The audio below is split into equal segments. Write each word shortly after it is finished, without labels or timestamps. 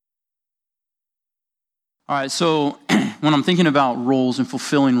All right, so when I'm thinking about roles and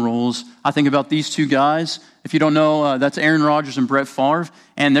fulfilling roles, I think about these two guys. If you don't know, that's Aaron Rodgers and Brett Favre,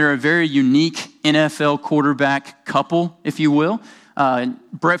 and they're a very unique NFL quarterback couple, if you will.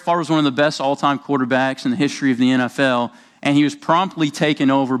 Brett Favre was one of the best all-time quarterbacks in the history of the NFL, and he was promptly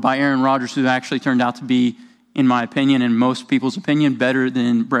taken over by Aaron Rodgers, who actually turned out to be, in my opinion and most people's opinion, better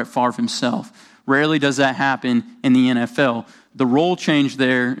than Brett Favre himself. Rarely does that happen in the NFL. The role change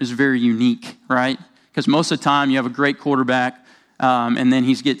there is very unique, right? Because most of the time you have a great quarterback and then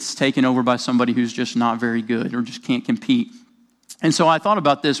he gets taken over by somebody who's just not very good or just can't compete. And so I thought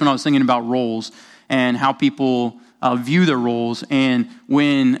about this when I was thinking about roles and how people view their roles. And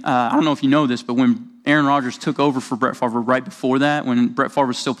when, I don't know if you know this, but when Aaron Rodgers took over for Brett Favre right before that, when Brett Favre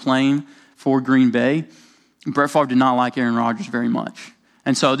was still playing for Green Bay, Brett Favre did not like Aaron Rodgers very much.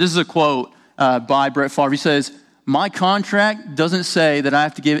 And so this is a quote by Brett Favre. He says, "My contract doesn't say that I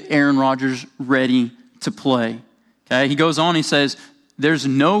have to get Aaron Rodgers ready to play." Okay, he goes on, he says, "There's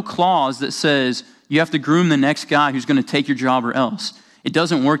no clause that says you have to groom the next guy who's going to take your job or else. It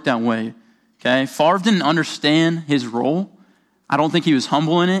doesn't work that way." Okay, Favre didn't understand his role. I don't think he was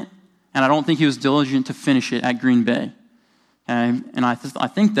humble in it, and I don't think he was diligent to finish it at Green Bay. Okay, and I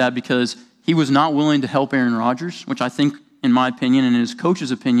think that because he was not willing to help Aaron Rodgers, which I think, in my opinion and in his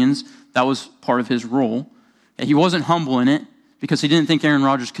coach's opinions, that was part of his role. Okay, he wasn't humble in it because he didn't think Aaron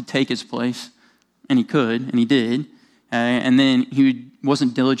Rodgers could take his place. And he could, and he did. And then he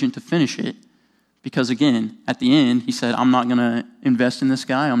wasn't diligent to finish it because, again, at the end, he said, "I'm not going to invest in this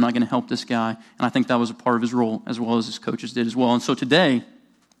guy. I'm not going to help this guy." And I think that was a part of his role, as well as his coaches did as well. And so today,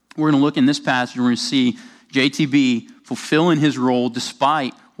 we're going to look in this passage, and we're going to see JTB fulfilling his role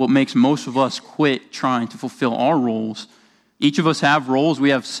despite what makes most of us quit trying to fulfill our roles. Each of us have roles. We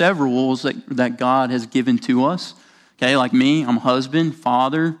have several roles that God has given to us. Okay, like me, I'm a husband,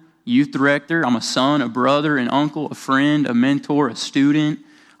 father, youth director. I'm a son, a brother, an uncle, a friend, a mentor, a student.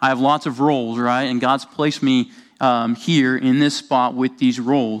 I have lots of roles, right? And God's placed me here in this spot with these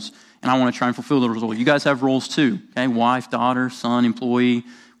roles, and I want to try and fulfill those roles. You guys have roles too, okay? Wife, daughter, son, employee,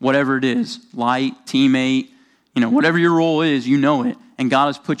 whatever it is, light, teammate, whatever your role is, you know it, and God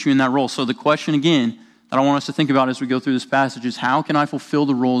has put you in that role. So the question again that I want us to think about as we go through this passage is, how can I fulfill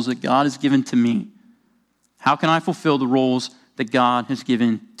the roles that God has given to me? How can I fulfill the roles that God has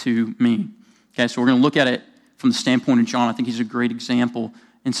given to me? Okay, so we're going to look at it from the standpoint of John. I think he's a great example.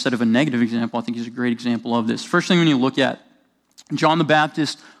 Instead of a negative example, I think he's a great example of this. First thing we need to look at, John the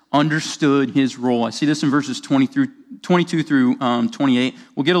Baptist understood his role. I see this in verses 22 through 28.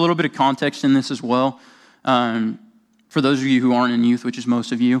 We'll get a little bit of context in this as well. For those of you who aren't in youth, which is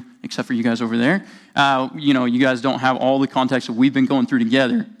most of you, except for you guys over there, you guys don't have all the context that we've been going through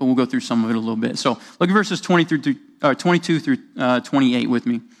together, but we'll go through some of it a little bit. So look at verses 22 through 28 with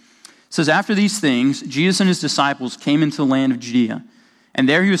me. It says, "After these things, Jesus and his disciples came into the land of Judea, and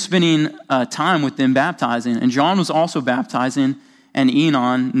there he was spending time with them baptizing. And John was also baptizing in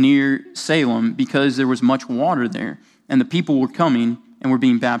Enon near Salem, because there was much water there, and the people were coming and were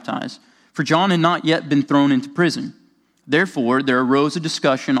being baptized. For John had not yet been thrown into prison. Therefore, there arose a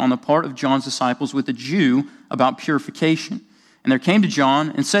discussion on the part of John's disciples with a Jew about purification. And there came to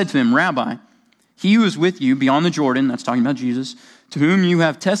John and said to him, 'Rabbi, he who is with you beyond the Jordan,'" that's talking about Jesus, "'to whom you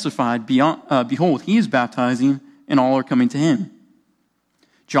have testified, behold, he is baptizing, and all are coming to him.'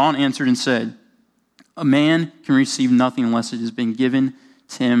 John answered and said, 'A man can receive nothing unless it has been given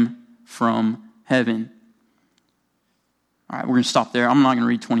to him from heaven.'" All right, we're going to stop there. I'm not going to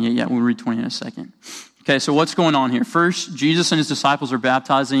read 28 yet. We'll read 20 in a second. Okay, so what's going on here? First, Jesus and his disciples are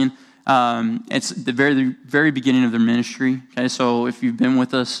baptizing. It's the very, very beginning of their ministry. Okay, so if you've been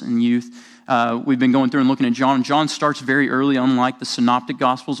with us in youth, we've been going through and looking at John. John starts very early, unlike the Synoptic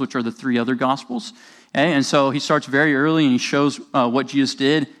Gospels, which are the three other Gospels. Okay, and so he starts very early, and he shows what Jesus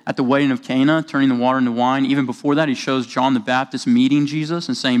did at the wedding of Cana, turning the water into wine. Even before that, he shows John the Baptist meeting Jesus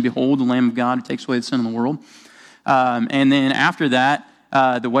and saying, "Behold, the Lamb of God who takes away the sin of the world." And then after that,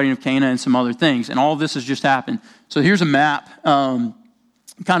 the wedding of Cana and some other things. And all of this has just happened. So here's a map, kind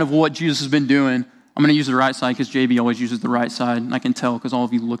of what Jesus has been doing. I'm going to use the right side because JB always uses the right side. And I can tell because all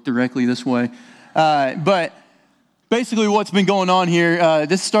of you look directly this way. But basically what's been going on here,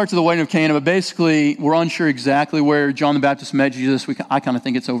 this starts at the wedding of Cana, but basically we're unsure exactly where John the Baptist met Jesus. I kind of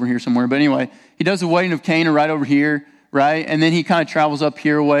think it's over here somewhere. But anyway, he does the wedding of Cana right over here. Right? And then he kind of travels up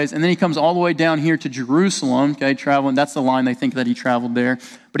here a ways, and then he comes all the way down here to Jerusalem, okay, traveling. That's the line they think that he traveled there.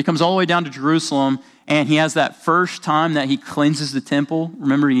 But he comes all the way down to Jerusalem, and he has that first time that he cleanses the temple.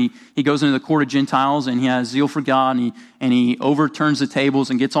 Remember, he goes into the court of Gentiles, and he has zeal for God, and he overturns the tables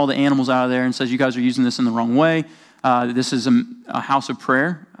and gets all the animals out of there and says, "You guys are using this in the wrong way. This is a house of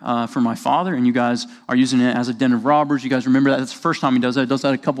prayer. for my Father, and you guys are using it as a den of robbers. You guys remember that? That's the first time he does that. He does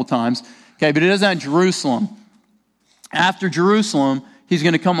that a couple times. Okay, but he does that in Jerusalem. After Jerusalem, he's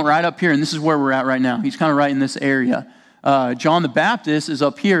going to come right up here, and this is where we're at right now. He's kind of right in this area. John the Baptist is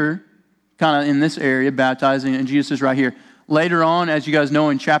up here, kind of in this area, baptizing, and Jesus is right here. Later on, as you guys know,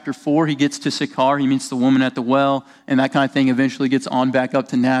 in chapter 4, he gets to Sychar. He meets the woman at the well, and that kind of thing eventually gets on back up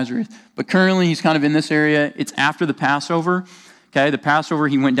to Nazareth. But currently, he's kind of in this area. It's after the Passover. Okay, the Passover,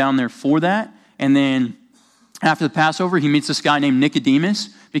 he went down there for that. And then after the Passover, he meets this guy named Nicodemus,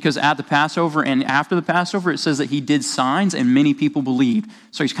 because at the Passover and after the Passover, it says that he did signs and many people believed.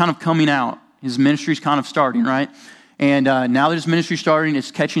 So he's kind of coming out. His ministry's kind of starting, right? And now that his ministry's starting, it's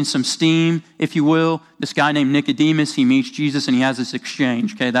catching some steam, if you will. This guy named Nicodemus, he meets Jesus and he has this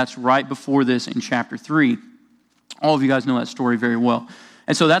exchange. Okay, that's right before this in chapter 3. All of you guys know that story very well.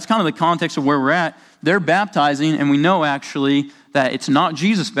 And so that's kind of the context of where we're at. They're baptizing, and we know actually that it's not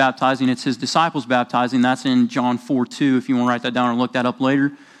Jesus baptizing, it's his disciples baptizing. That's in John 4:2, if you want to write that down or look that up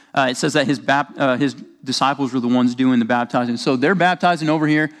later. It says that his disciples were the ones doing the baptizing. So they're baptizing over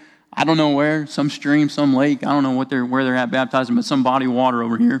here. I don't know where, some stream, some lake. I don't know where they're at baptizing, but some body of water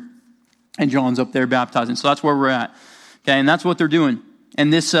over here. And John's up there baptizing. So that's where we're at. Okay, and that's what they're doing.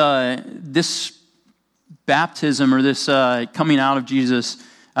 And this baptism, or this coming out of Jesus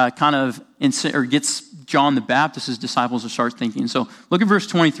gets John the Baptist's disciples to start thinking. So look at verse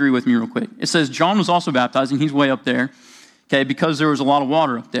 23 with me real quick. It says, John was also baptizing. He's way up there, okay, because there was a lot of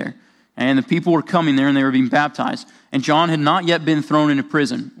water up there. And the people were coming there and they were being baptized. And John had not yet been thrown into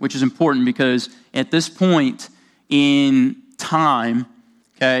prison, which is important because at this point in time,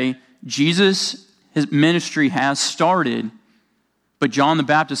 okay, Jesus, his ministry has started, but John the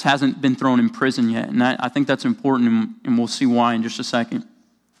Baptist hasn't been thrown in prison yet. And I think that's important, and we'll see why in just a second.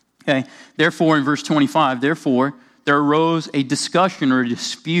 Okay, therefore, in verse 25, therefore, there arose a discussion or a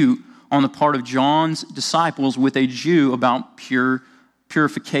dispute on the part of John's disciples with a Jew about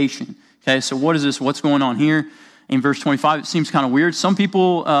purification. Okay, so what is this? What's going on here? In verse 25, it seems kind of weird. Some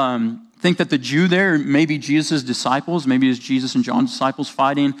people think that the Jew there may be Jesus' disciples. Maybe it's Jesus and John's disciples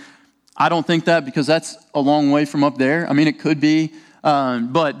fighting. I don't think that, because that's a long way from up there. I mean, it could be.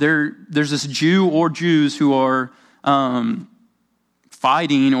 But there's this Jew or Jews who are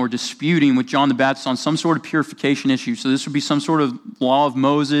fighting or disputing with John the Baptist on some sort of purification issue. So this would be some sort of law of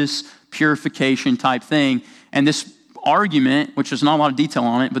Moses purification type thing. And this argument, which there's not a lot of detail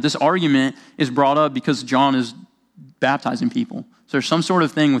on it, but this argument is brought up because John is baptizing people. So there's some sort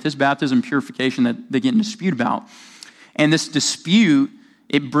of thing with his baptism purification that they get in dispute about. And this dispute,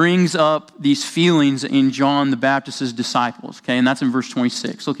 it brings up these feelings in John the Baptist's disciples. Okay, and that's in verse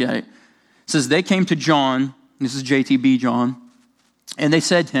 26. Look at it. It says, they came to John, this is JTB John, and they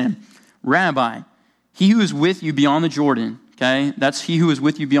said to him, Rabbi, he who is with you beyond the Jordan, okay, that's he who is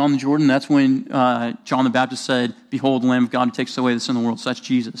with you beyond the Jordan. That's when John the Baptist said, behold, the Lamb of God who takes away the sin of the world. So that's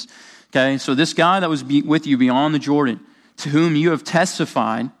Jesus. Okay, so this guy that was with you beyond the Jordan, to whom you have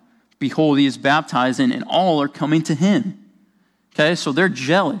testified, behold, he is baptizing, and all are coming to him. Okay, so they're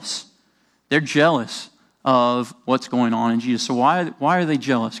jealous. They're jealous of what's going on in Jesus. So why are they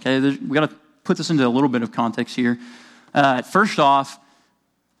jealous? Okay, we got to put this into a little bit of context here. First off,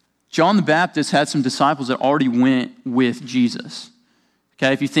 John the Baptist had some disciples that already went with Jesus.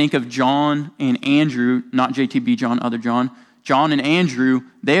 Okay, if you think of John and Andrew, not JTB John, other John, John and Andrew,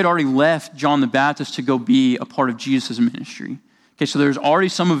 they had already left John the Baptist to go be a part of Jesus' ministry. Okay, so there's already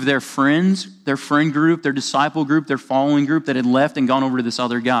some of their friends, their friend group, their disciple group, their following group that had left and gone over to this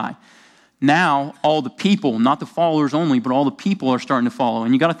other guy. Now, all the people, not the followers only, but all the people are starting to follow.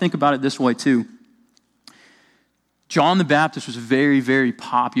 And you got to think about it this way too. John the Baptist was very, very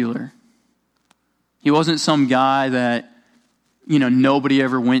popular. He wasn't some guy that, nobody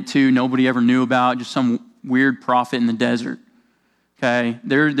ever went to, nobody ever knew about, just some weird prophet in the desert. Okay,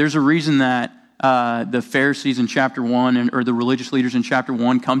 there's a reason that the Pharisees in chapter 1 or the religious leaders in chapter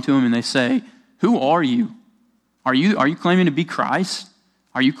 1 come to him and they say, who are you? Are you claiming to be Christ?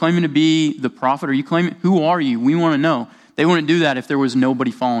 Are you claiming to be the prophet? Who are you? We want to know. They wouldn't do that if there was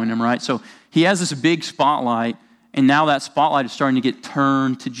nobody following him, right? So he has this big spotlight, and now that spotlight is starting to get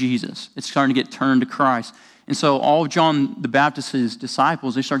turned to Jesus. It's starting to get turned to Christ. And so all of John the Baptist's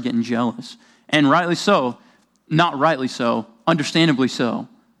disciples, they start getting jealous. And rightly so, not rightly so, understandably so.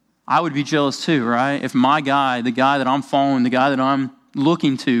 I would be jealous too, right? If my guy, the guy that I'm following, the guy that I'm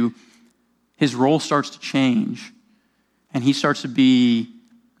looking to, his role starts to change. And he starts to be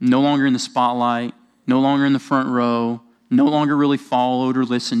no longer in the spotlight, no longer in the front row, no longer really followed or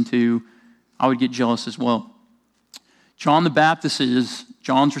listened to, I would get jealous as well. John the Baptist's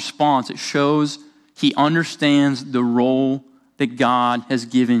response, it shows he understands the role that God has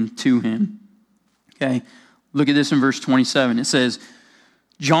given to him. Okay, look at this in verse 27. It says,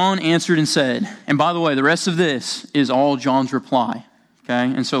 John answered and said, and by the way, the rest of this is all John's reply. Okay,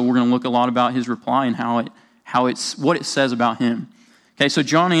 and so we're going to look a lot about his reply and what it says about him. Okay, so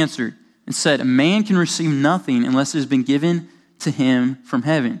John answered and said, a man can receive nothing unless it has been given to him from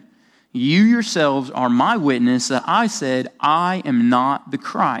heaven. You yourselves are my witness that I said, I am not the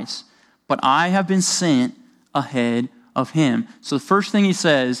Christ, but I have been sent ahead of him. So the first thing he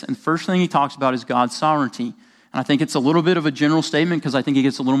says, and the first thing he talks about is God's sovereignty. And I think it's a little bit of a general statement because I think he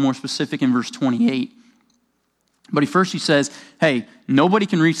gets a little more specific in verse 28. But first he says, hey, nobody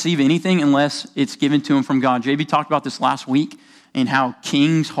can receive anything unless it's given to him from God. JB talked about this last week and how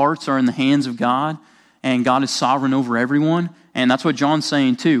kings' hearts are in the hands of God and God is sovereign over everyone. And that's what John's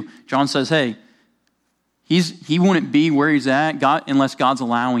saying too. John says, hey, he wouldn't be where he's at unless God's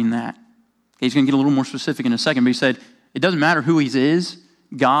allowing that. Okay, he's going to get a little more specific in a second, but he said, it doesn't matter who he is,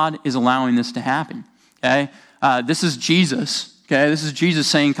 God is allowing this to happen. Okay, this is Jesus. Okay, this is Jesus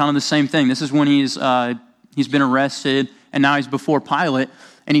saying kind of the same thing. This is when he's been arrested and now he's before Pilate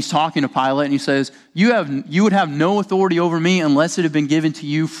and he's talking to Pilate and he says, you would have no authority over me unless it had been given to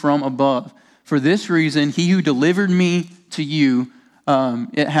you from above. For this reason, he who delivered me to you,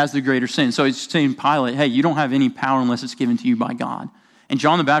 it has the greater sin. So he's saying, Pilate, hey, you don't have any power unless it's given to you by God. And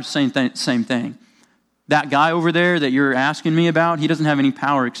John the Baptist is saying the same thing. That guy over there that you're asking me about, he doesn't have any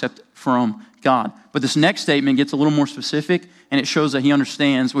power except from God. But this next statement gets a little more specific, and it shows that he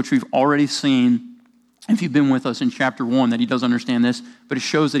understands, which we've already seen, if you've been with us in chapter 1, that he does understand this, but it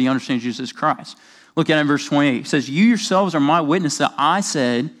shows that he understands Jesus Christ. Look at it in verse 28. It says, you yourselves are my witness that I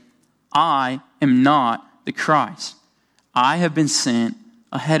said, I am not the Christ. I have been sent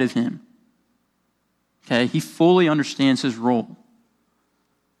ahead of him. Okay, he fully understands his role.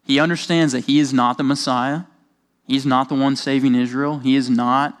 He understands that he is not the Messiah. He's not the one saving Israel. He is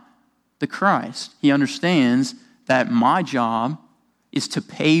not the Christ. He understands that my job is to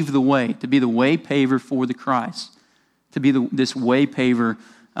pave the way, to be the way paver for the Christ, to be this way paver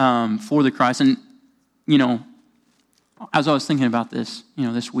for the Christ. And, as I was thinking about this,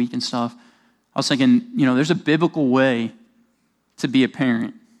 this week and stuff, I was thinking, there's a biblical way to be a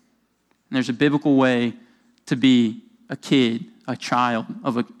parent. And there's a biblical way to be a kid, a child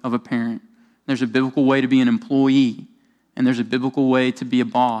of a parent. There's a biblical way to be an employee. And there's a biblical way to be a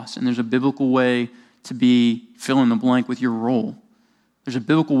boss. And there's a biblical way to be fill in the blank with your role. There's a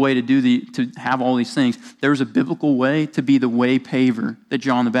biblical way to have all these things. There's a biblical way to be the way paver that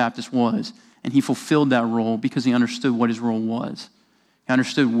John the Baptist was. And he fulfilled that role because he understood what his role was. He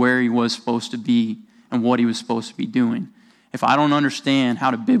understood where he was supposed to be and what he was supposed to be doing. If I don't understand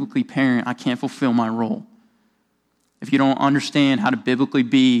how to biblically parent, I can't fulfill my role. If you don't understand how to biblically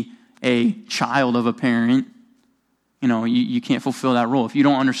be a child of a parent, you can't fulfill that role. If you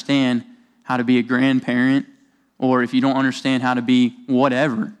don't understand how to be a grandparent, or if you don't understand how to be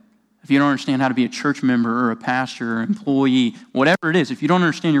whatever, if you don't understand how to be a church member or a pastor or employee, whatever it is, if you don't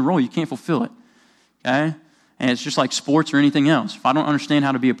understand your role, you can't fulfill it. Okay? And it's just like sports or anything else. If I don't understand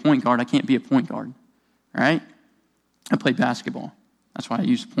how to be a point guard, I can't be a point guard. Right? I play basketball. That's why I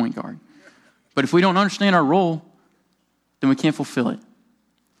use point guard. But if we don't understand our role, then we can't fulfill it.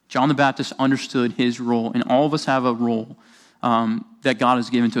 John the Baptist understood his role, and all of us have a role that God has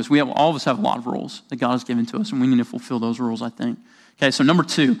given to us. All of us have a lot of roles that God has given to us, and we need to fulfill those roles, I think. Okay, so number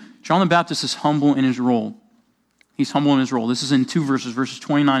 2, John the Baptist is humble in his role. He's humble in his role. This is in 2 verses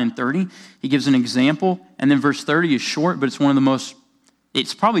 29 and 30. He gives an example, and then verse 30 is short, but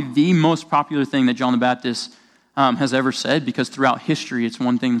it's probably the most popular thing that John the Baptist has ever said, because throughout history, it's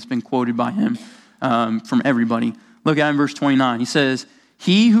one thing that's been quoted by him from everybody. Look at it in verse 29. He says,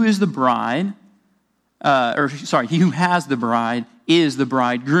 he who has the bride is the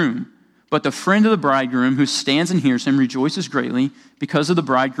bridegroom. But the friend of the bridegroom who stands and hears him rejoices greatly because of the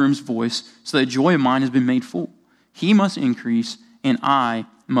bridegroom's voice, so that joy of mine has been made full. He must increase, and I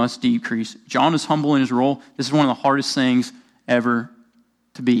must decrease. John is humble in his role. This is one of the hardest things ever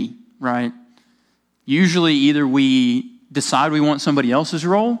to be, right? Usually either we decide we want somebody else's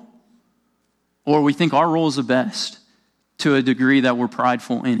role, or we think our role is the best to a degree that we're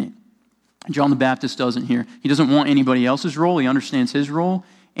prideful in it. John the Baptist doesn't here. He doesn't want anybody else's role. He understands his role,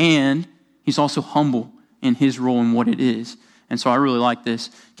 and he's also humble in his role and what it is. And so I really like this.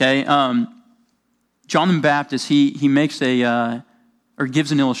 Okay, John the Baptist, he makes or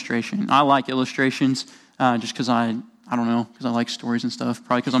gives an illustration. I like illustrations just because I like stories and stuff.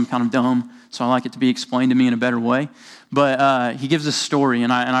 Probably because I'm kind of dumb, so I like it to be explained to me in a better way. But he gives a story,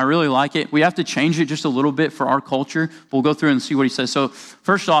 and I really like it. We have to change it just a little bit for our culture, but we'll go through and see what he says. So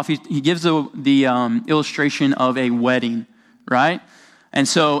first off, he gives the illustration of a wedding, right? And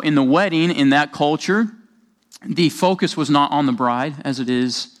so in the wedding, in that culture, the focus was not on the bride as it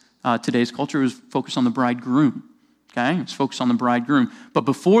is today's culture. It was focused on the bridegroom, okay? It was focused on the bridegroom. But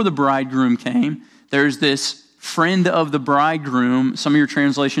before the bridegroom came, there's this friend of the bridegroom. Some of your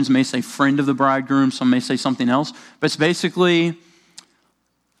translations may say friend of the bridegroom. Some may say something else. But it's basically,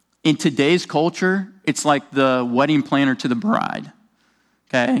 in today's culture, it's like the wedding planner to the bride.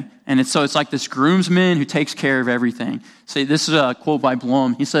 Okay? And it's like this groomsman who takes care of everything. See, this is a quote by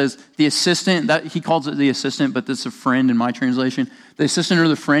Blum. He says, the assistant, that he calls it the assistant, but this is a friend in my translation. The assistant or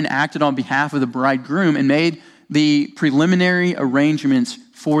the friend acted on behalf of the bridegroom and made the preliminary arrangements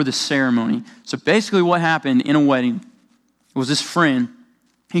for the ceremony. So basically what happened in a wedding was this friend,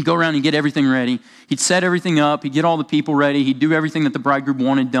 he'd go around and get everything ready. He'd set everything up. He'd get all the people ready. He'd do everything that the bridegroom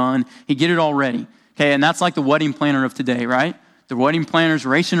wanted done. He'd get it all ready. Okay, and that's like the wedding planner of today, right? The wedding planner's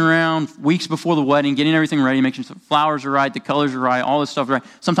racing around weeks before the wedding, getting everything ready, making sure the flowers are right, the colors are right, all this stuff right.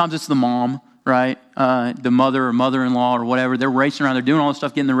 Sometimes it's the mom, right? The mother or mother-in-law or whatever. They're racing around. They're doing all this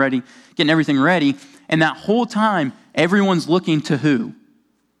stuff, getting everything ready. And that whole time, everyone's looking to who?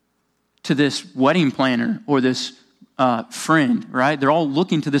 To this wedding planner or this friend, right? They're all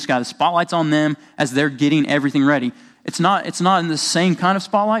looking to this guy. The spotlight's on them as they're getting everything ready. It's not in the same kind of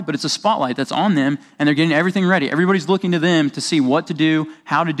spotlight, but it's a spotlight that's on them, and they're getting everything ready. Everybody's looking to them to see what to do,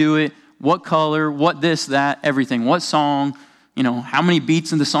 how to do it, what color, what this, that, everything. What song, how many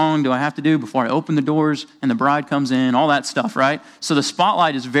beats in the song do I have to do before I open the doors and the bride comes in, all that stuff, right? So the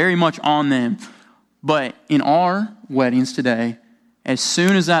spotlight is very much on them. But in our weddings today, as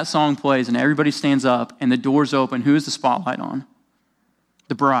soon as that song plays and everybody stands up and the doors open, who is the spotlight on?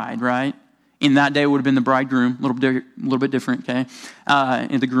 The bride, right? In that day, it would have been the bridegroom, a little bit different, okay,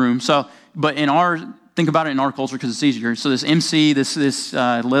 and the groom. So, but think about it in our culture because it's easier. So this MC, this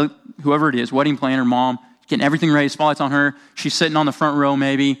whoever it is, wedding planner, mom, getting everything ready, spotlight's on her. She's sitting on the front row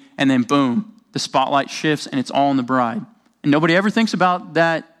maybe, and then boom, the spotlight shifts and it's all on the bride. And nobody ever thinks about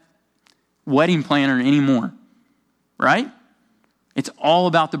that wedding planner anymore, right? It's all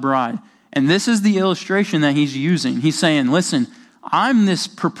about the bride. And this is the illustration that he's using. He's saying, listen, I'm this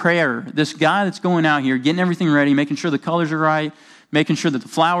preparer, this guy that's going out here, getting everything ready, making sure the colors are right, making sure that the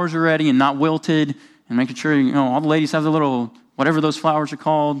flowers are ready and not wilted, and making sure, all the ladies have the little, whatever those flowers are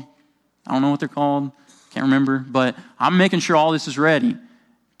called. I don't know what they're called. Can't remember. But I'm making sure all this is ready.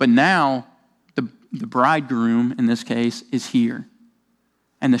 But now, the bridegroom, in this case, is here.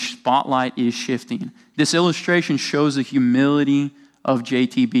 And the spotlight is shifting. This illustration shows the humility of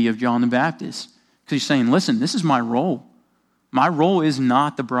JTB, of John the Baptist. Because he's saying, listen, this is my role. My role is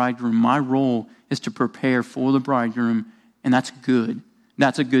not the bridegroom. My role is to prepare for the bridegroom, and that's good.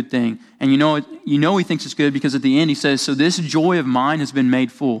 That's a good thing. And he thinks it's good because at the end he says, so this joy of mine has been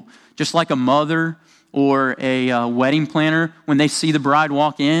made full. Just like a mother or a wedding planner, when they see the bride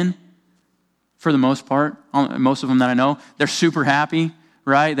walk in, for the most part, most of them that I know, they're super happy,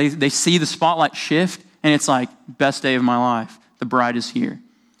 right? They see the spotlight shift, and it's like, best day of my life. The bride is here.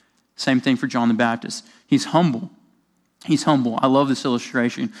 Same thing for John the Baptist. He's humble. He's humble. I love this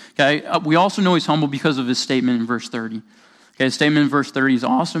illustration. Okay, we also know he's humble because of his statement in verse 30. Okay, his statement in verse 30 is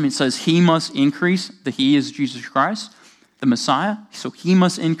awesome. It says, he must increase. The he is Jesus Christ, the Messiah. So he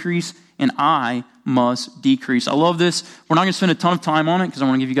must increase and I must decrease. I love this. We're not going to spend a ton of time on it because I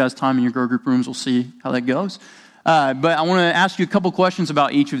want to give you guys time in your grow group rooms. We'll see how that goes. But I want to ask you a couple questions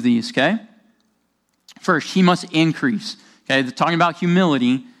about each of these, okay? First, he must increase. Okay, talking about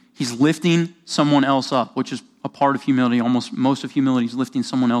humility, he's lifting someone else up, which is a part of humility. Almost most of humility is lifting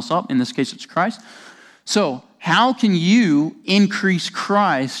someone else up. In this case, it's Christ. So how can you increase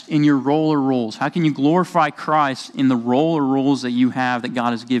Christ in your role or roles? How can you glorify Christ in the role or roles that you have that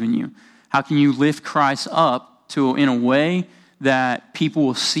God has given you? How can you lift Christ up in a way that people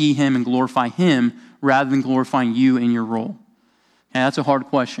will see him and glorify him rather than glorifying you in your role? Okay, that's a hard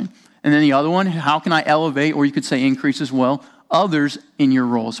question. And then the other one, how can I elevate, or you could say increase as well, others in your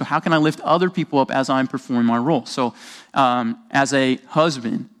role? So how can I lift other people up as I'm performing my role? So as a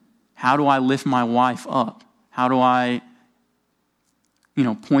husband, how do I lift my wife up? How do I,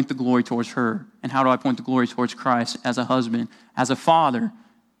 point the glory towards her? And how do I point the glory towards Christ as a husband? As a father,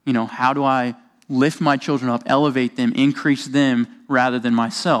 how do I lift my children up, elevate them, increase them rather than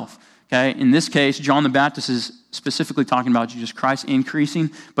myself? Okay, in this case, John the Baptist is specifically talking about Jesus Christ increasing,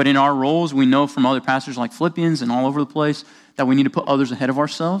 but in our roles, we know from other passages like Philippians and all over the place that we need to put others ahead of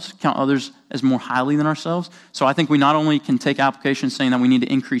ourselves, count others as more highly than ourselves. So I think we not only can take application saying that we need to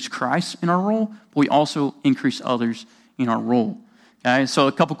increase Christ in our role, but we also increase others in our role. Okay, so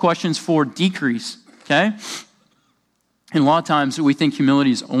a couple questions for decrease, okay? And a lot of times we think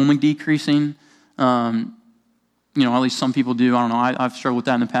humility is only decreasing. at least some people do. I don't know. I've struggled with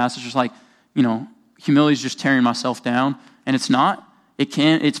that in the past. It's just like, humility is just tearing myself down. And it's not.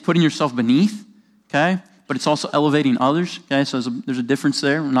 It's putting yourself beneath, okay? But it's also elevating others, okay? So there's a difference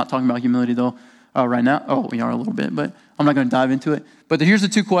there. We're not talking about humility, though, right now. Oh, we are a little bit, but I'm not going to dive into it. But here's the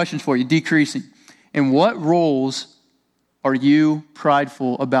two questions for you, decreasing. In what roles are you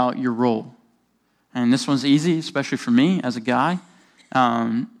prideful about your role? And this one's easy, especially for me as a guy.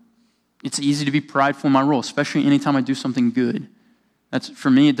 It's easy to be prideful in my role, especially anytime I do something good. For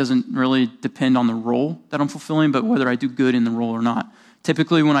me, it doesn't really depend on the role that I'm fulfilling, but whether I do good in the role or not.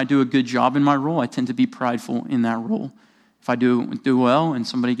 Typically, when I do a good job in my role, I tend to be prideful in that role. If I do well and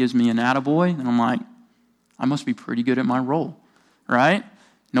somebody gives me an attaboy, then I'm like, I must be pretty good at my role, right?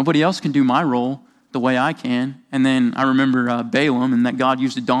 Nobody else can do my role the way I can. And then I remember Balaam and that God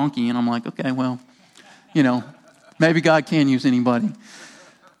used a donkey, and I'm like, okay, well, maybe God can use anybody.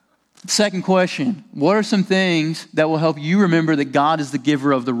 Second question, what are some things that will help you remember that God is the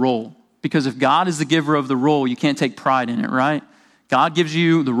giver of the role? Because if God is the giver of the role, you can't take pride in it, right? God gives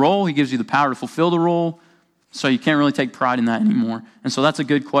you the role. He gives you the power to fulfill the role. So you can't really take pride in that anymore. And so that's a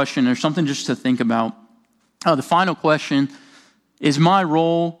good question. There's something just to think about. The final question, is my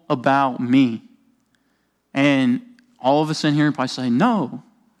role about me? And all of us in here probably say, no,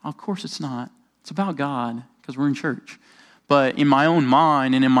 of course it's not. It's about God because we're in church. But in my own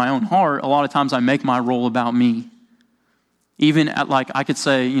mind and in my own heart, a lot of times I make my role about me. Even I could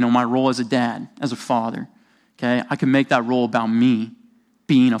say, my role as a dad, as a father. Okay, I can make that role about me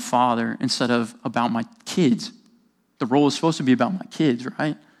being a father instead of about my kids. The role is supposed to be about my kids,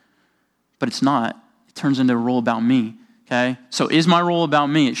 right? But it's not. It turns into a role about me. Okay, so is my role about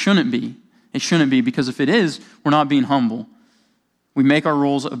me? It shouldn't be. It shouldn't be, because if it is, we're not being humble. We make our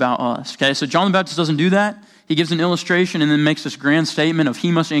roles about us. Okay, so John the Baptist doesn't do that. He gives an illustration and then makes this grand statement of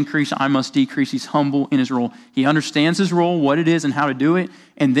he must increase, I must decrease. He's humble in his role. He understands his role, what it is and how to do it,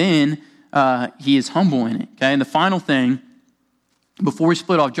 and then he is humble in it. Okay, and the final thing, before we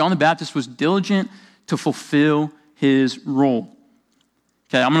split off, John the Baptist was diligent to fulfill his role.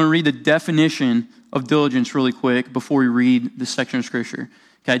 Okay, I'm going to read the definition of diligence really quick before we read this section of Scripture.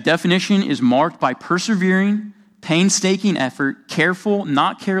 Okay, definition is marked by persevering, painstaking effort, careful,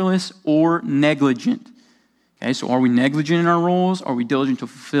 not careless, or negligent. Okay, so are we negligent in our roles? Are we diligent to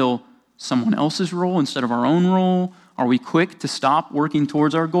fulfill someone else's role instead of our own role? Are we quick to stop working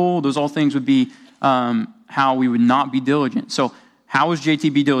towards our goal? Those all things would be how we would not be diligent. So how is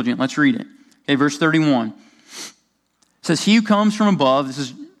JT diligent? Let's read it. Okay, verse 31. It says, he who comes from above, this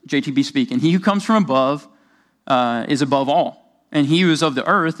is JTB speaking, he who comes from above is above all. And he who is of the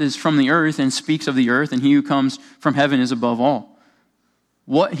earth is from the earth and speaks of the earth, and he who comes from heaven is above all.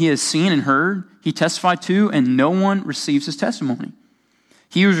 What he has seen and heard, he testified to, and no one receives his testimony.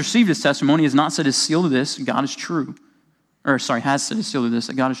 He who has received his testimony has not set his seal to this, God is true. Has set his seal to this,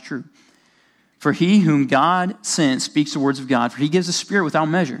 that God is true. For he whom God sent speaks the words of God, for he gives the Spirit without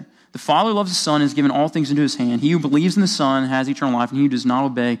measure. The Father loves the Son and has given all things into his hand. He who believes in the Son has eternal life, and he who does not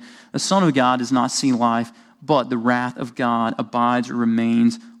obey the Son of God does not see life, but the wrath of God abides or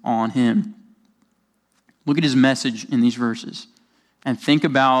remains on him. Look at his message in these verses and think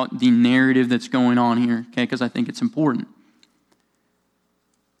about the narrative that's going on here, okay, because I think it's important.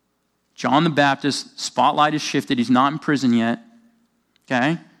 John the Baptist, spotlight is shifted. He's not in prison yet,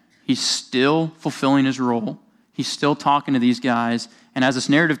 okay? He's still fulfilling his role. He's still talking to these guys. And as this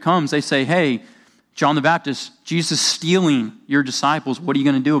narrative comes, they say, hey, John the Baptist, Jesus is stealing your disciples. What are you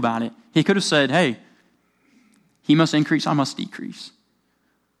going to do about it? He could have said, hey, he must increase, I must decrease.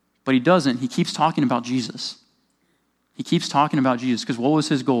 But he doesn't. He keeps talking about Jesus. He keeps talking about Jesus because what was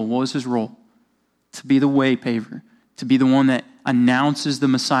his goal? What was his role? To be the way paver, to be the one that announces the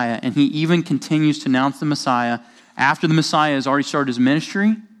Messiah. And he even continues to announce the Messiah after the Messiah has already started his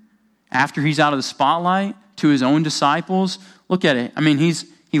ministry, after he's out of the spotlight, to his own disciples. Look at it. I mean,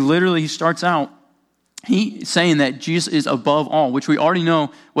 he starts out saying that Jesus is above all, which we already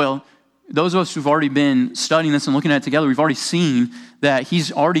know. Well, those of us who've already been studying this and looking at it together, we've already seen that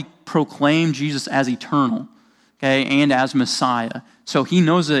he's already proclaimed Jesus as eternal, okay, and as Messiah. So he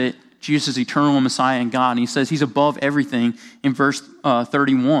knows that Jesus is eternal Messiah and God, and he says he's above everything in verse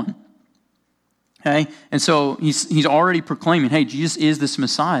 31. Okay, and so he's already proclaiming, hey, Jesus is this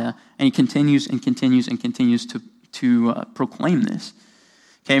Messiah, and he continues and continues and continues to proclaim this.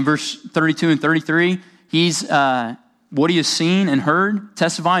 Okay, in verse 32 and 33, he's what he has seen and heard,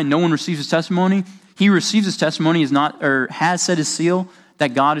 testifying, no one receives his testimony. He receives his testimony, has set his seal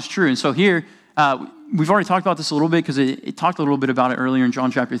that God is true. And so here, we've already talked about this a little bit because it talked a little bit about it earlier in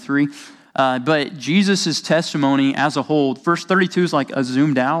John chapter 3. But Jesus' testimony as a whole, verse 32 is like a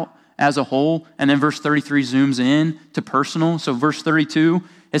zoomed out as a whole. And then verse 33 zooms in to personal. So verse 32,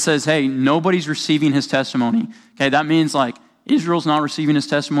 it says, hey, nobody's receiving his testimony. Okay, that means like Israel's not receiving his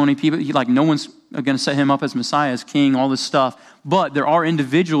testimony. People, no one's going to set him up as Messiah, as king, all this stuff. But there are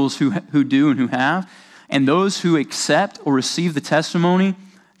individuals who do and who have. And those who accept or receive the testimony,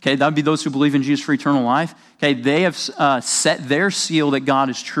 okay, that would be those who believe in Jesus for eternal life. Okay, they have set their seal that God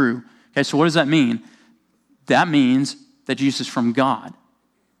is true. Okay, so what does that mean? That means that Jesus is from God,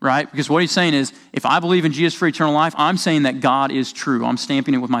 right? Because what he's saying is, if I believe in Jesus for eternal life, I'm saying that God is true. I'm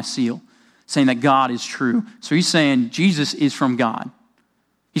stamping it with my seal, saying that God is true. So he's saying Jesus is from God.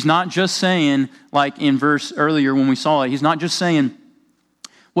 He's not just saying, like in verse earlier when we saw it, he's not just saying,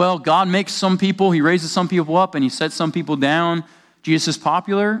 well, God makes some people, he raises some people up and he sets some people down. Jesus is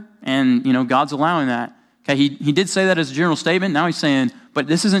popular and, God's allowing that. Okay, he did say that as a general statement. Now he's saying, but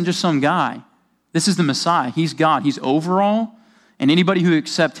this isn't just some guy. This is the Messiah. He's God. He's overall. And anybody who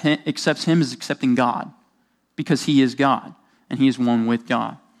accepts him is accepting God because he is God and he is one with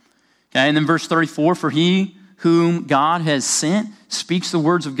God. Okay, and then verse 34, for he whom God has sent speaks the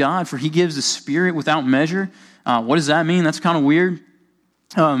words of God, for he gives the Spirit without measure. What does that mean? That's kind of weird.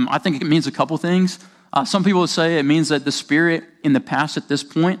 I think it means a couple things. Some people would say it means that the Spirit in the past at this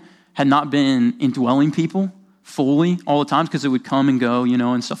point had not been indwelling people fully all the time because it would come and go,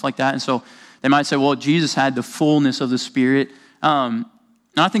 and stuff like that. And so they might say, well, Jesus had the fullness of the Spirit. And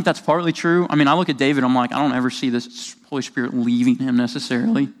I think that's partly true. I mean, I look at David, I'm like, I don't ever see this Holy Spirit leaving him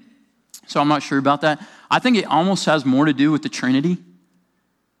necessarily. So I'm not sure about that. I think it almost has more to do with the Trinity.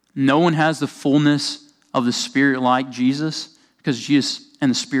 No one has the fullness of the Spirit like Jesus because Jesus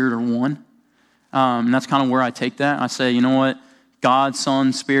and the Spirit are one. And that's kind of where I take that. I say, you know what? God,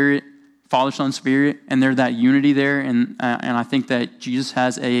 Son, Spirit, Father, Son, Spirit, and they're that unity there. And I think that Jesus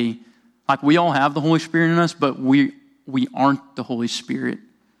has we all have the Holy Spirit in us, but we aren't the Holy Spirit.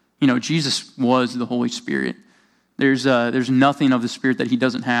 Jesus was the Holy Spirit. There's nothing of the Spirit that he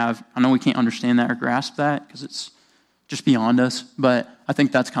doesn't have. I know we can't understand that or grasp that because it's just beyond us, but I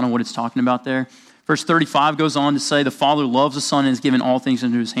think that's kind of what it's talking about there. Verse 35 goes on to say, the Father loves the Son and has given all things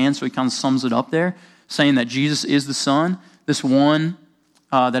into his hands. So he kind of sums it up there, saying that Jesus is the Son, this one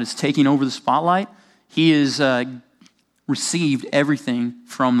that is taking over the spotlight. He is received everything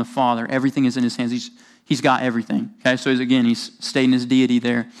from the Father. Everything is in his hands. He's got everything. Okay, so again, he's stating his deity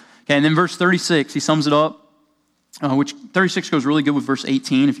there. Okay, and then verse 36, he sums it up, which 36 goes really good with verse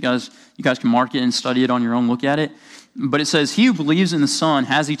 18. If you guys can mark it and study it on your own, look at it. But it says, he who believes in the Son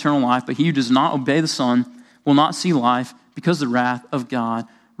has eternal life, but he who does not obey the Son will not see life because the wrath of God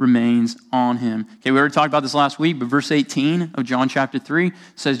remains on him. Okay, we already talked about this last week, but verse 18 of John chapter 3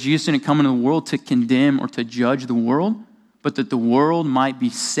 says Jesus didn't come into the world to condemn or to judge the world, but that the world might be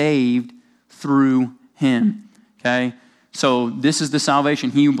saved through him. Okay, so this is the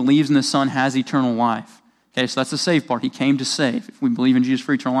salvation. He who believes in the Son has eternal life. Okay, so that's the save part. He came to save. If we believe in Jesus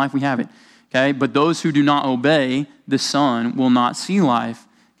for eternal life, we have it. Okay, but those who do not obey the Son will not see life.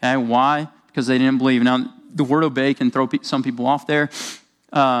 Okay, why? Because they didn't believe. Now, the word obey can throw some people off there.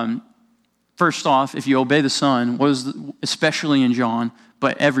 First off, if you obey the Son, especially in John,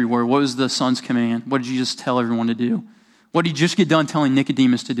 but everywhere, what was the Son's command? What did Jesus tell everyone to do? What did he just get done telling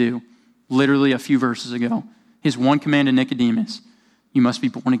Nicodemus to do? Literally a few verses ago. His one command to Nicodemus, you must be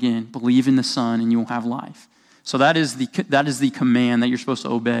born again, believe in the Son, and you will have life. So that is the command that you're supposed to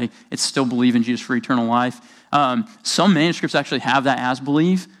obey. It's still believe in Jesus for eternal life. Some manuscripts actually have that as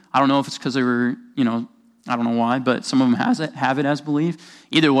believe. I don't know if it's because they were, I don't know why, but some of them have it as believe.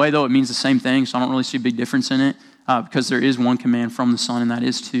 Either way, though, it means the same thing, so I don't really see a big difference in it because there is one command from the Son, and that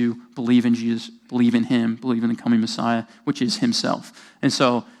is to believe in Jesus, believe in him, believe in the coming Messiah, which is himself. And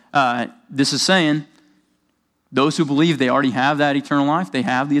so this is saying those who believe they already have that eternal life. They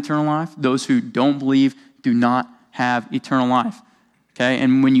have the eternal life. Those who don't believe do not have eternal life. Okay,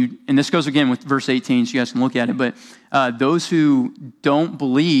 and this goes again with verse 18, so you guys can look at it, but those who don't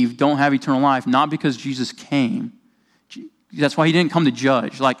believe don't have eternal life, not because Jesus came. That's why he didn't come to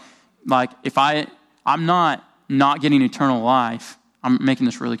judge. Like if I'm not getting eternal life, I'm making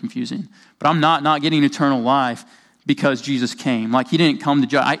this really confusing, but I'm not getting eternal life because Jesus came. Like he didn't come to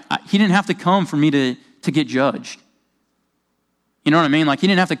judge. He didn't have to come for me to get judged. You know what I mean? Like he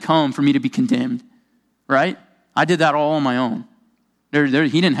didn't have to come for me to be condemned. Right? I did that all on my own. He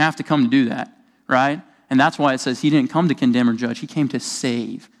didn't have to come to do that, right? And that's why it says he didn't come to condemn or judge. He came to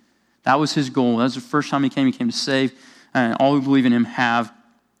save. That was his goal. That was the first time he came to save. And all who believe in him have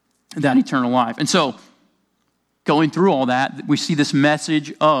that eternal life. And so, going through all that, we see this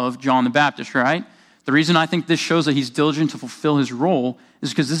message of John the Baptist, right? The reason I think this shows that he's diligent to fulfill his role is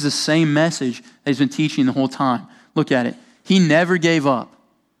because this is the same message that he's been teaching the whole time. Look at it. He never gave up.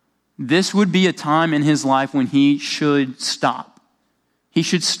 this would be a time in his life when he should stop. He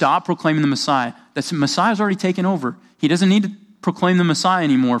should stop proclaiming the Messiah. The Messiah's already taken over. He doesn't need to proclaim the Messiah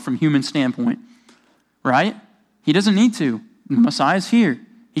anymore from human standpoint, right? He doesn't need to. The Messiah's here.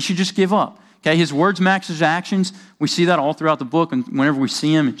 He should just give up. Okay, his words match his actions. We see that all throughout the book, and whenever we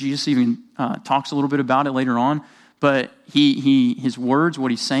see him, Jesus even talks a little bit about it later on. But his words,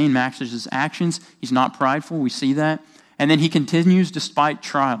 what he's saying, matches his actions. He's not prideful. We see that. And then he continues despite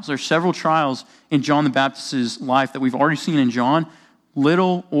trials. There are several trials in John the Baptist's life that we've already seen in John,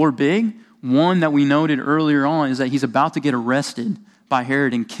 little or big. One that we noted earlier on is that he's about to get arrested by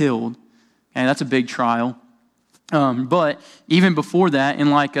Herod and killed. And that's a big trial. But even before that, in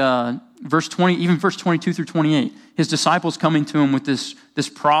verse 20, even verse 22 through 28, his disciples coming to him with this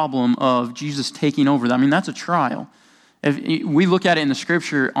problem of Jesus taking over. I mean, that's a trial. If we look at it in the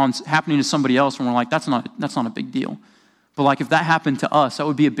scripture on happening to somebody else, and we're like, that's not a big deal. But if that happened to us, that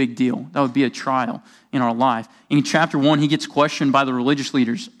would be a big deal. That would be a trial in our life. In chapter 1, he gets questioned by the religious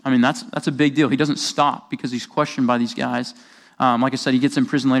leaders. I mean, that's a big deal. He doesn't stop because he's questioned by these guys. Like I said, he gets in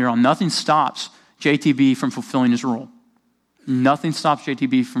prison later on. Nothing stops JTB from fulfilling his role. Nothing stops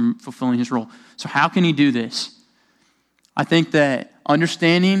JTB from fulfilling his role. So how can he do this? I think that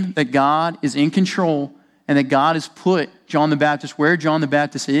understanding that God is in control and that God has put John the Baptist where John the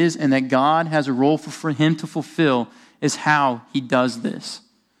Baptist is and that God has a role for him to fulfill is how he does this.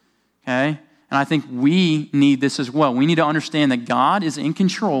 Okay? And I think we need this as well. We need to understand that God is in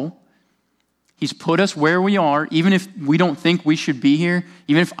control. He's put us where we are, even if we don't think we should be here,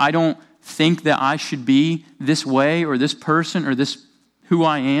 even if I don't think that I should be this way or this person or this who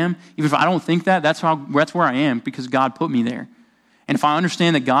I am. Even if I don't think that, that's where I am because God put me there. And if I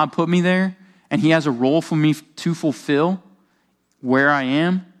understand that God put me there and he has a role for me to fulfill where I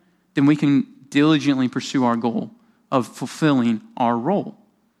am, then we can diligently pursue our goal of fulfilling our role.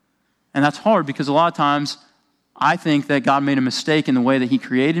 And that's hard because a lot of times I think that God made a mistake in the way that he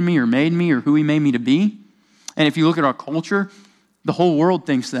created me or made me or who he made me to be. And if you look at our culture, the whole world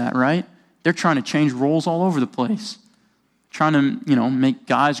thinks that, right? They're trying to change roles all over the place. Trying to, make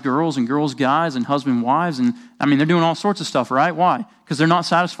guys girls and girls guys and husband wives. And I mean, they're doing all sorts of stuff, right? Why? Because they're not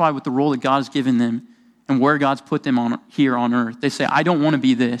satisfied with the role that God has given them and where God's put them here on earth. They say, I don't want to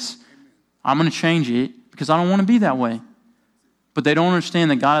be this. I'm going to change it because I don't want to be that way. But they don't understand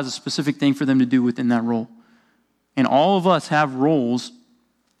that God has a specific thing for them to do within that role. And all of us have roles,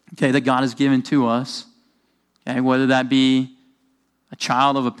 okay, that God has given to us. Okay, whether that be a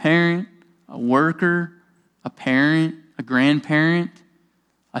child of a parent, a worker, a parent, a grandparent,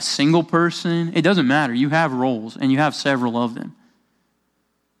 a single person. It doesn't matter. You have roles, and you have several of them.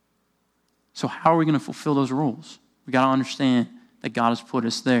 So how are we going to fulfill those roles? We got to understand that God has put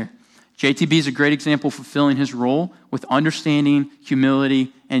us there. JTB is a great example of fulfilling his role with understanding,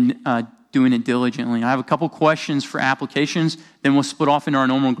 humility, and doing it diligently. I have a couple questions for applications. Then we'll split off into our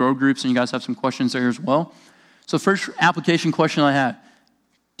normal grow groups, and you guys have some questions there as well. So the first application question I have,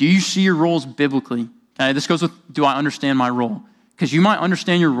 do you see your roles biblically? Okay, this goes with, do I understand my role? Because you might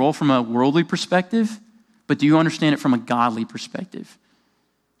understand your role from a worldly perspective, but do you understand it from a godly perspective?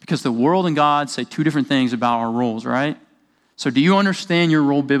 Because the world and God say two different things about our roles, right? So do you understand your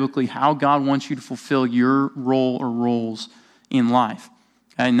role biblically, how God wants you to fulfill your role or roles in life?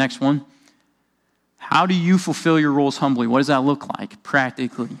 Okay, next one. How do you fulfill your roles humbly? What does that look like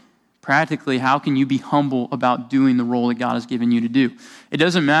practically? Practically, how can you be humble about doing the role that God has given you to do? It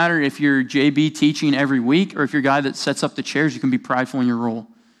doesn't matter if you're JB teaching every week or if you're a guy that sets up the chairs, you can be prideful in your role.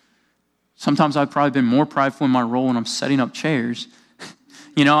 Sometimes I've probably been more prideful in my role when I'm setting up chairs.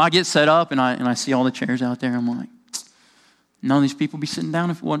 I get set up and I see all the chairs out there. I'm like, none of these people would be sitting down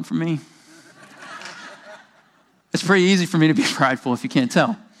if it wasn't for me. It's pretty easy for me to be prideful if you can't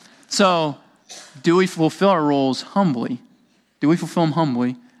tell. So, do we fulfill our roles humbly? Do we fulfill them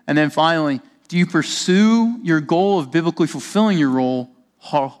humbly? And then finally, do you pursue your goal of biblically fulfilling your role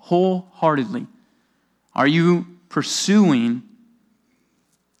wholeheartedly? Are you pursuing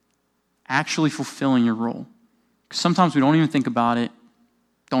actually fulfilling your role? Because sometimes we don't even think about it,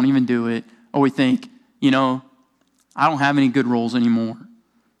 don't even do it, or we think, I don't have any good roles anymore,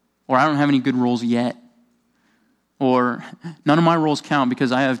 or I don't have any good roles yet, or none of my roles count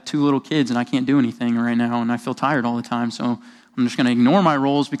because I have 2 little kids and I can't do anything right now and I feel tired all the time, so I'm just going to ignore my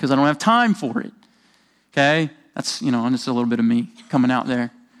roles because I don't have time for it. Okay? That's, just a little bit of me coming out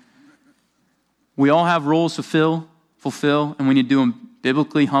there. We all have roles to fulfill, and we need to do them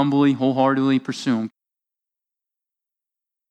biblically, humbly, wholeheartedly pursue them.